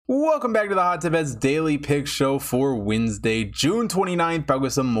Welcome back to the Hot Tip Bets Daily Pick Show for Wednesday, June 29th. Back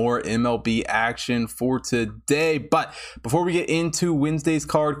with some more MLB action for today. But before we get into Wednesday's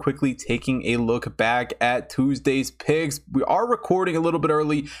card, quickly taking a look back at Tuesday's picks. We are recording a little bit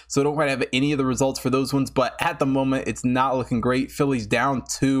early, so don't quite have any of the results for those ones. But at the moment, it's not looking great. Phillies down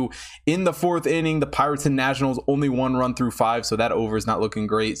 2 in the 4th inning. The Pirates and Nationals only 1 run through 5, so that over is not looking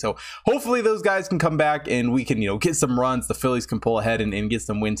great. So hopefully those guys can come back and we can, get some runs. The Phillies can pull ahead and get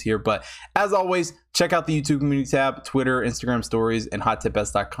some wins here. But as always, check out the YouTube community tab, Twitter, Instagram stories, and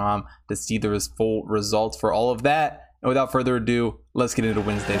hottipbets.com to see the full results for all of that. And without further ado, let's get into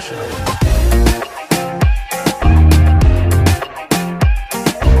Wednesday's show.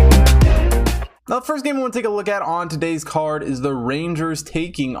 Now, the first game I want to take a look at on today's card is the Rangers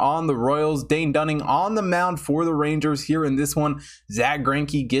taking on the Royals. Dane Dunning on the mound for the Rangers here in this one. Zach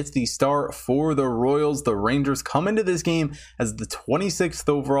Greinke gets the start for the Royals. The Rangers come into this game as the 26th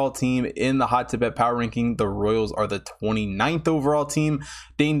overall team in the Hot Tip Bet Power Ranking. The Royals are the 29th overall team.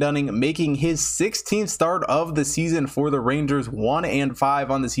 Dane Dunning making his 16th start of the season for the Rangers, 1-5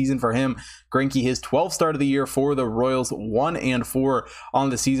 on the season for him. Greinke, his 12th start of the year for the Royals, 1-4 on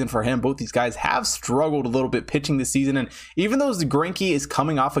the season for him. Both these guys have struggled a little bit pitching this season, and even though Greinke is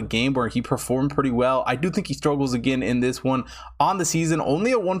coming off a game where he performed pretty well, I do think he struggles again in this one. On the season,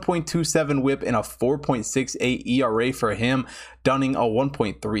 only a 1.27 whip and a 4.68 ERA for him. Dunning a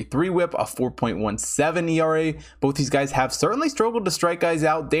 1.33 whip, a 4.17 ERA. Both these guys have certainly struggled to strike guys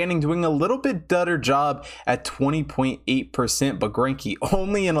out. Dunning doing a little bit better job at 20.8%, but Greinke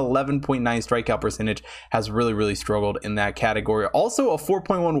only an 11.9 strikeout percentage, has really struggled in that category. Also a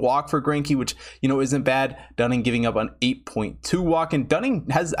 4.1 walk for Greinke, which isn't bad. Dunning giving up an 8.2 walk, and Dunning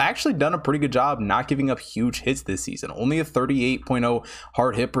has actually done a pretty good job not giving up huge hits this season. Only a 38.0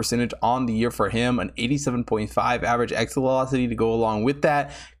 hard hit percentage on the year for him, an 87.5 average exit velocity to go along with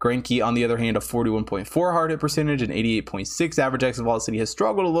that. Greinke, on the other hand, a 41.4 hard hit percentage and 88.6 average exit velocity, has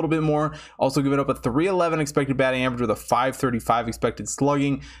struggled a little bit more. Also giving up a 311 expected batting average with a 535 expected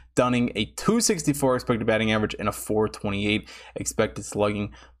slugging. Dunning a 264 expected batting average and a 428 expected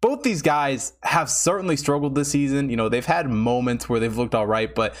slugging. Both these guys have certainly struggled this season. They've had moments where they've looked all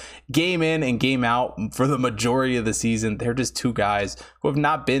right, but game in and game out for the majority of the season, they're just two guys who have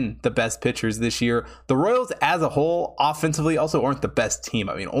not been the best pitchers this year. The Royals as a whole offensively also aren't the best team.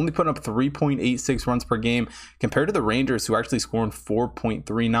 Only putting up 3.86 runs per game compared to the Rangers, who actually scoring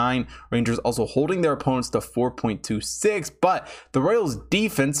 4.39. Rangers also holding their opponents to 4.26, but the Royals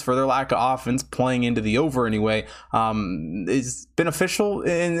defense, for their lack of offense, playing into the over anyway, is beneficial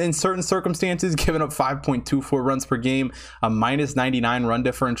in certain circumstances, giving up 5.24 runs per game, a minus 99 run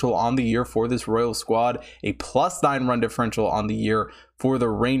differential on the year for this Royals squad, a plus 9 run differential on the year for the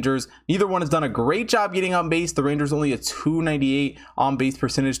Rangers. Neither one has done a great job getting on base. The Rangers only a 298 on base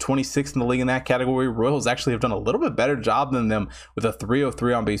percentage, 26th in the league in that category. Royals actually have done a little bit better job than them with a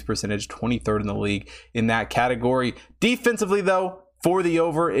 303 on base percentage, 23rd in the league in that category. Defensively though, for the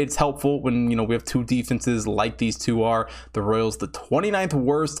over, it's helpful when, we have two defenses like these two are. The Royals, the 29th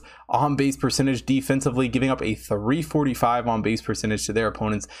worst on-base percentage defensively, giving up a 345 on-base percentage to their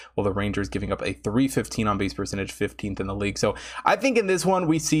opponents, while the Rangers giving up a 315 on-base percentage, 15th in the league. So I think in this one,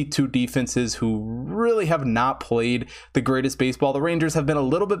 we see two defenses who really have not played the greatest baseball. The Rangers have been a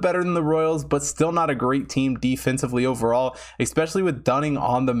little bit better than the Royals, but still not a great team defensively overall, especially with Dunning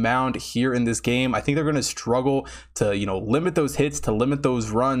on the mound here in this game. I think they're going to struggle to, limit those hits, to limit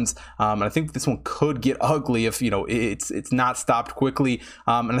those runs. And I think this one could get ugly if, it's not stopped quickly.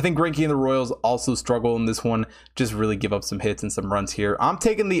 And I think Greinke and the Royals also struggle in this one, just really give up some hits and some runs here. I'm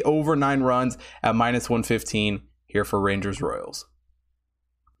taking the over 9 runs at minus 115 here for Rangers Royals.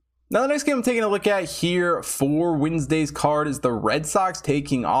 Now, the next game I'm taking a look at here for Wednesday's card is the Red Sox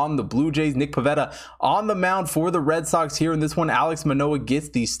taking on the Blue Jays. Nick Pivetta on the mound for the Red Sox here in this one. Alex Manoah gets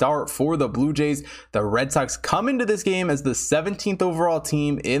the start for the Blue Jays. The Red Sox come into this game as the 17th overall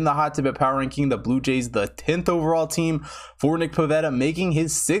team in the Hot Tip Bet Power Ranking. The Blue Jays, the 10th overall team for Nick Pivetta, making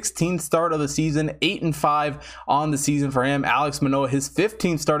his 16th start of the season, 8-5 on the season for him. Alex Manoah, his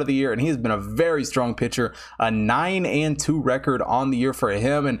 15th start of the year, and he has been a very strong pitcher, a 9-2 record on the year for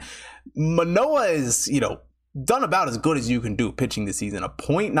him. And Manoah is, done about as good as you can do pitching this season. A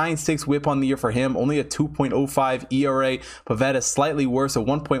 .96 whip on the year for him, only a 2.05 ERA. Pivetta slightly worse, a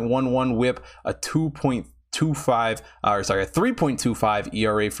 1.11 whip, a 3.25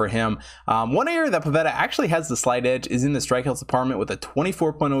 ERA for him. One area that Pivetta actually has the slight edge is in the strikeouts department with a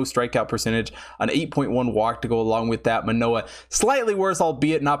 24.0 strikeout percentage, an 8.1 walk to go along with that. Manoah slightly worse,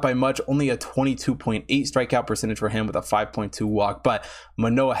 albeit not by much, only a 22.8 strikeout percentage for him with a 5.2 walk. But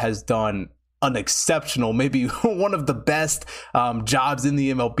Manoah has done an exceptional, maybe one of the best jobs in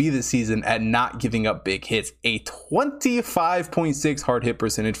the MLB this season at not giving up big hits. A 25.6 hard hit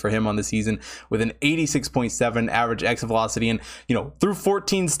percentage for him on the season with an 86.7 average exit velocity. And, through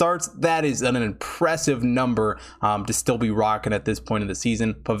 14 starts, that is an impressive number to still be rocking at this point in the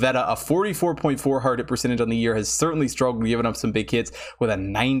season. Pivetta, a 44.4 hard hit percentage on the year, has certainly struggled giving up some big hits with a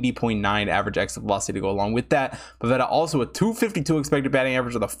 90.9 average exit velocity to go along with that. Pivetta also a 252 expected batting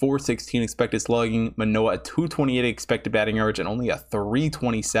average with a 416 expected slugging. Manoah a 228 expected batting average and only a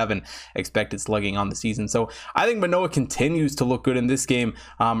 327 expected slugging on the season. So I think Manoah continues to look good in this game.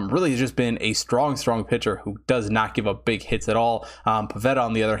 Really has just been a strong pitcher who does not give up big hits at all. Pivetta,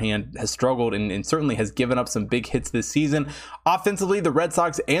 on the other hand, has struggled and certainly has given up some big hits this season. Offensively, the Red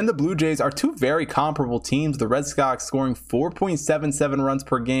Sox and the Blue Jays are two very comparable teams. The Red Sox scoring 4.77 runs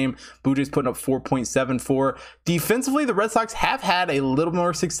per game. Blue Jays putting up 4.74. Defensively, the Red Sox have had a little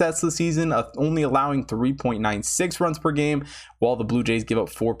more success this season, only allowing 3.96 runs per game, while the Blue Jays give up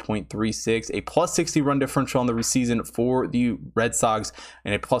 4.36, a plus 60 run differential on the season for the Red Sox,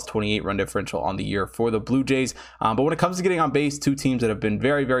 and a plus 28 run differential on the year for the Blue Jays. But when it comes to getting on base, two teams that have been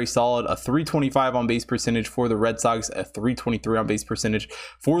very solid, a 325 on base percentage for the Red Sox, a 323 on base percentage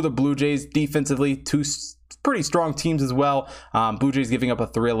for the Blue Jays. Defensively, two pretty strong teams as well. Blue Jays giving up a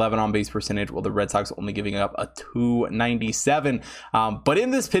 311 on base percentage, while the Red Sox only giving up a 297. But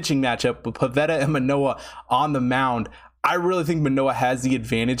in this pitching matchup with Pivetta and Manoah on the mound, I really think Manoah has the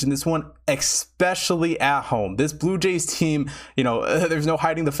advantage in this one, especially at home. This Blue Jays team, there's no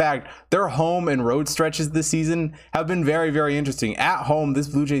hiding the fact their home and road stretches this season have been very interesting. At home, this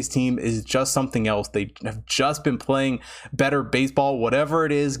Blue Jays team is just something else. They have just been playing better baseball, whatever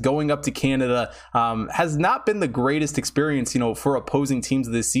it is. Going up to Canada has not been the greatest experience, for opposing teams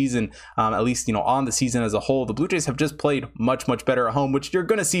this season, at least, on the season as a whole. The Blue Jays have just played much better at home, which you're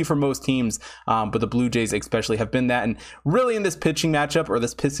going to see for most teams, but the Blue Jays especially have been that. And really in this pitching matchup, or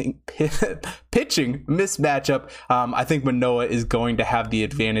this pitching mismatchup, I think Manoah is going to have the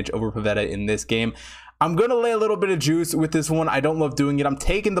advantage over Pivetta in this game. I'm going to lay a little bit of juice with this one. I don't love doing it. I'm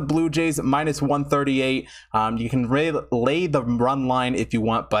taking the Blue Jays minus 138. You can lay the run line if you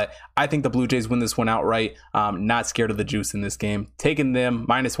want, but I think the Blue Jays win this one outright. Not scared of the juice in this game. Taking them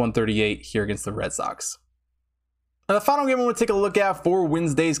minus 138 here against the Red Sox. And the final game I want to take a look at for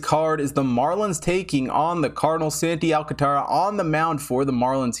Wednesday's card is the Marlins taking on the Cardinals. Sandy Alcantara on the mound for the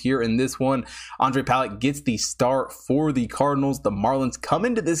Marlins here in this one. Andre Pallett gets the start for the Cardinals. The Marlins come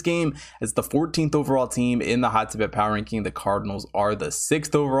into this game as the 14th overall team in the Hot Tip Power Ranking. The Cardinals are the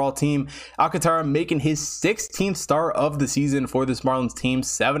 6th overall team. Alcantara making his 16th start of the season for this Marlins team.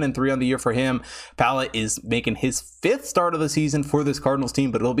 7-3 on the year for him. Pallett is making his 5th start of the season for this Cardinals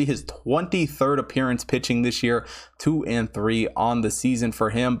team, but it'll be his 23rd appearance pitching this year. 2-3 on the season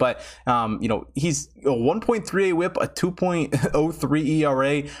for him, but he's a 1.38 whip, a 2.03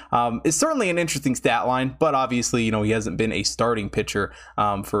 ERA. Is certainly an interesting stat line, but obviously he hasn't been a starting pitcher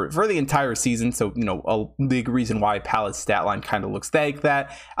for the entire season, so a big reason why Pallett's stat line kind of looks like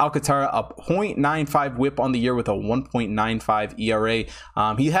that. Alcantara a 0.95 whip on the year with a 1.95 ERA.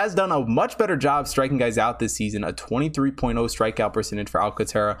 He has done a much better job striking guys out this season, a 23.0 strikeout percentage for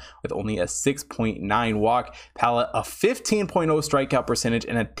Alcantara with only a 6.9 walk. Pallett a 15.0 strikeout percentage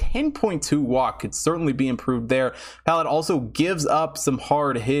and a 10.2 walk could certainly be improved there. Pallett also gives up some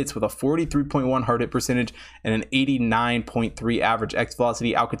hard hits with a 43.1 hard hit percentage and an 89.3 average exit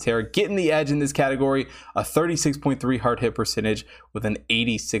velocity. Alcantara getting the edge in this category, a 36.3 hard hit percentage with an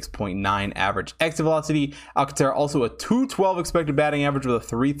 86.9 average exit velocity. Alcantara also a 212 expected batting average with a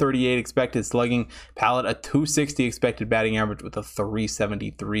 338 expected slugging. Pallett a 260 expected batting average with a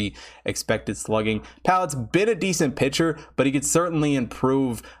 373 expected slugging. Pallett's been a decent pitcher, but he could certainly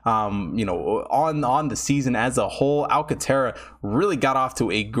improve on the season as a whole. Alcantara really got off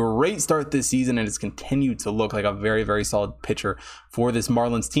to a great start this season and has continued to look like a very solid pitcher for this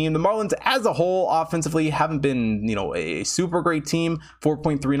Marlins team. The Marlins as a whole offensively haven't been a super great team.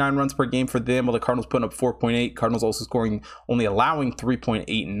 4.39 runs per game for them, while the Cardinals putting up 4.8. Cardinals also only allowing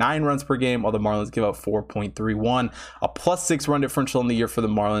 3.89 runs per game, while the Marlins give up 4.31. A plus 6 run differential in the year for the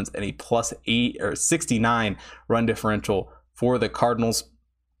Marlins and a plus 69 run differential for the Cardinals.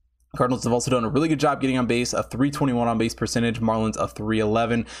 Cardinals have also done a really good job getting on base, a 321 on base percentage. Marlins a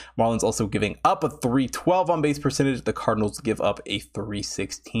 311. Marlins also giving up a 312 on base percentage. The Cardinals give up a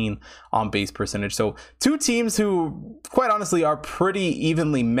 316 on base percentage. So two teams who, quite honestly, are pretty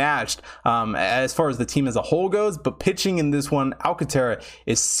evenly matched as far as the team as a whole goes. But pitching in this one, Alcantara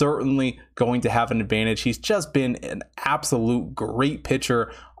is certainly going to have an advantage. He's just been an absolute great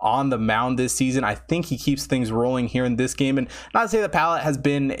pitcher on the mound this season. I think he keeps things rolling here in this game. And not to say that Pallett has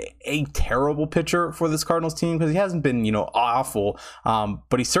been a terrible pitcher for this Cardinals team, because he hasn't been, awful.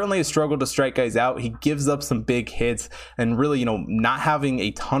 But he certainly has struggled to strike guys out. He gives up some big hits, and really, not having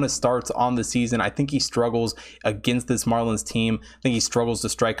a ton of starts on the season, I think he struggles against this Marlins team. I think he struggles to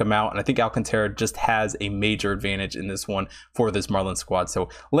strike them out. And I think Alcantara just has a major advantage in this one for this Marlins squad. So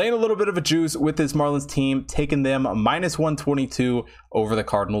laying a little bit of a juice with this Marlins team, taking them -122 over the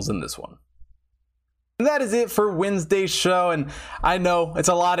Cardinals in this one. And that is it for Wednesday's show. And I know it's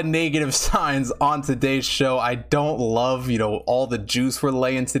a lot of negative signs on today's show. I don't love, all the juice we're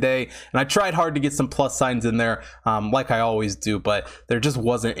laying today. And I tried hard to get some plus signs in there, like I always do, but there just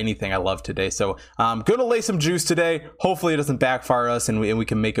wasn't anything I loved today. So I'm going to lay some juice today. Hopefully it doesn't backfire us and we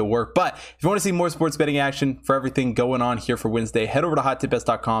can make it work. But if you want to see more sports betting action for everything going on here for Wednesday, head over to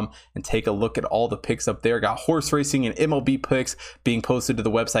hottipbets.com and take a look at all the picks up there. Got horse racing and MLB picks being posted to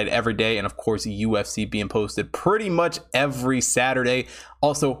the website every day. And of course, UFC being posted pretty much every Saturday.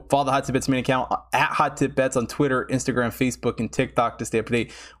 Also, follow the Hot Tip Bets main account at Hot Tip Bets on Twitter, Instagram, Facebook, and TikTok to stay up to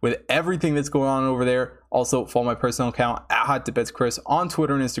date with everything that's going on over there. Also, follow my personal account at Hot Tip Bets Chris on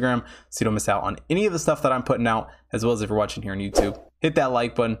Twitter and Instagram so you don't miss out on any of the stuff that I'm putting out, as well as if you're watching here on YouTube. Hit that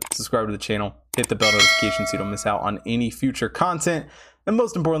like button, subscribe to the channel, hit the bell notification so you don't miss out on any future content. And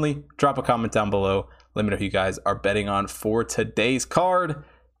most importantly, drop a comment down below. Let me know who you guys are betting on for today's card.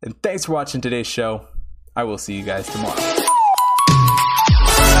 And thanks for watching today's show. I will see you guys tomorrow.